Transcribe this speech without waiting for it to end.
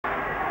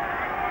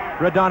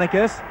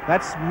Rhodonicus.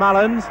 That's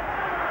Mullins.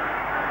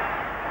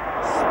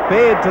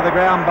 Speared to the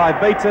ground by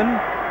Beaton.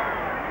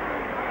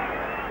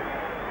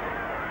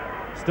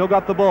 Still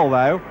got the ball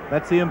though,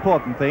 that's the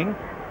important thing.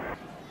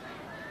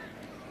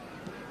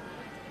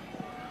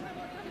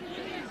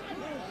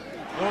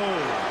 Oh,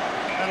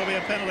 that'll be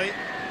a penalty.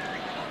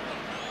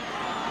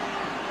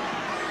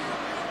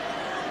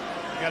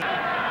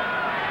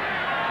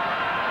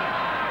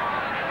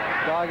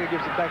 Geiger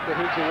gives it back to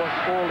Higgs, who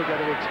wasn't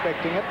altogether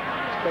expecting it,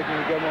 expecting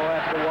to go more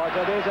out to the wide.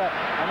 So there's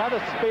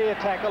another spear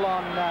tackle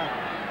on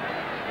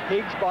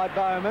Higgs by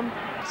Bowman.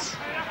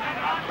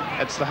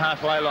 It's the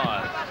halfway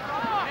line.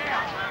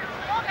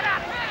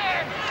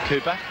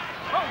 Cooper.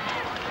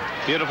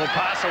 Beautiful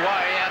pass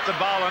away out to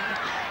Boland.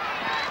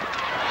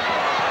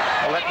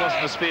 Well, that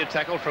wasn't a spear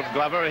tackle from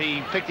Glover.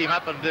 He picked him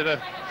up and did a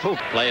full...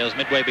 Players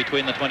midway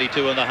between the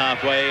 22 and the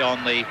halfway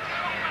on the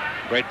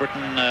Great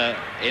Britain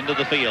end of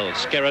the field.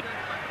 Skerritt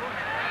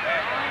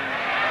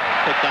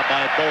picked up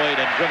by Boyd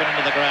and driven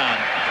into the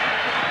ground.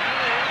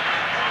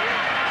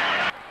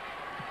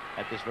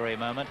 At this very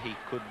moment, he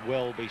could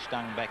well be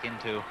stung back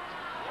into...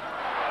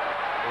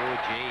 Oh,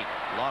 gee.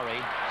 Laurie,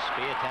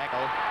 spear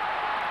tackle.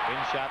 Quinn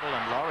Shuttle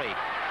and Laurie.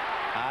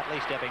 Hartley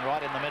stepping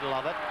right in the middle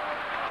of it.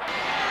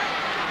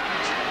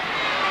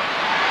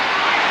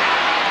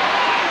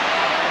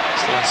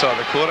 Still inside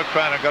the quarter.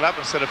 Cronin got up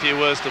and said a few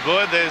words to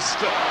Boyd. There's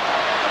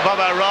Bob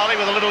O'Reilly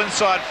with a little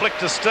inside flick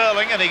to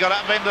Sterling, and he got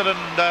upended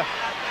and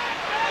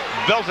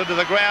belted to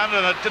the ground,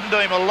 and it didn't do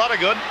him a lot of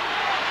good.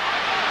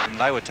 And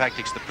they were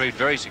tactics that proved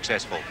very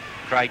successful.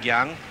 Craig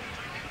Young,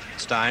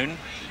 Stone,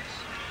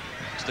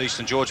 Steve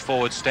St George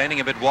forwards standing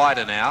a bit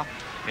wider now,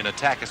 in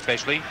attack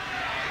especially.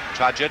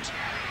 Trudgett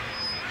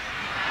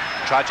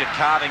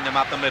carving them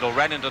up the middle,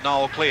 ran into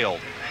Noel Cleal,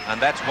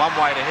 and that's one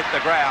way to hit the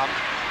ground.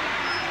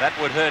 That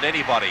would hurt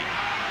anybody.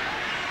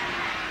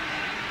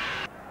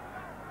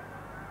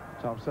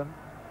 Thompson.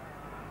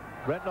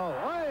 Bretnall,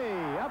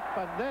 way up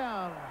and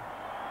down.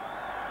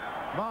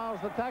 Miles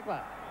the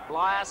tackler.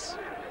 Elias,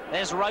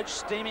 there's Roach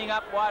steaming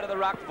up wide of the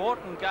ruck.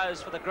 Vorton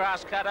goes for the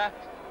grass cutter.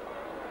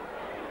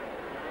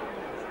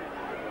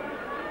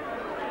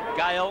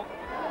 Gale,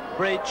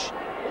 Bridge,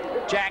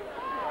 Jack.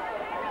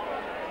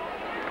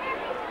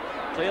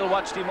 Cleal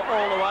watched him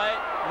all the way,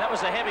 and that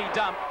was a heavy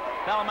dump.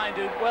 Balmain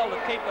did well to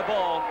keep the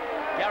ball.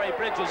 Gary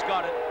Bridges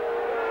got it.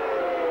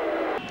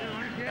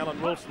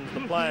 Alan Wilson's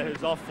the player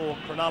who's off for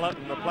Cronulla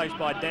and replaced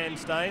by Dan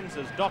Staines,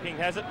 as Docking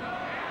has it.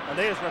 And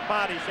there's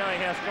Rapati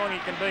showing how strong he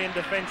can be in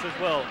defence as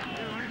well.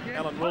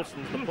 Alan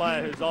Wilson's the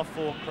player who's off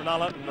for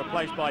Cronulla and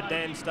replaced by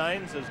Dan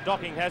Staines, as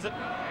Docking has it.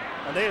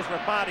 And there's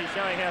Rapati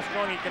showing how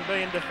strong he can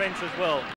be in defence as well.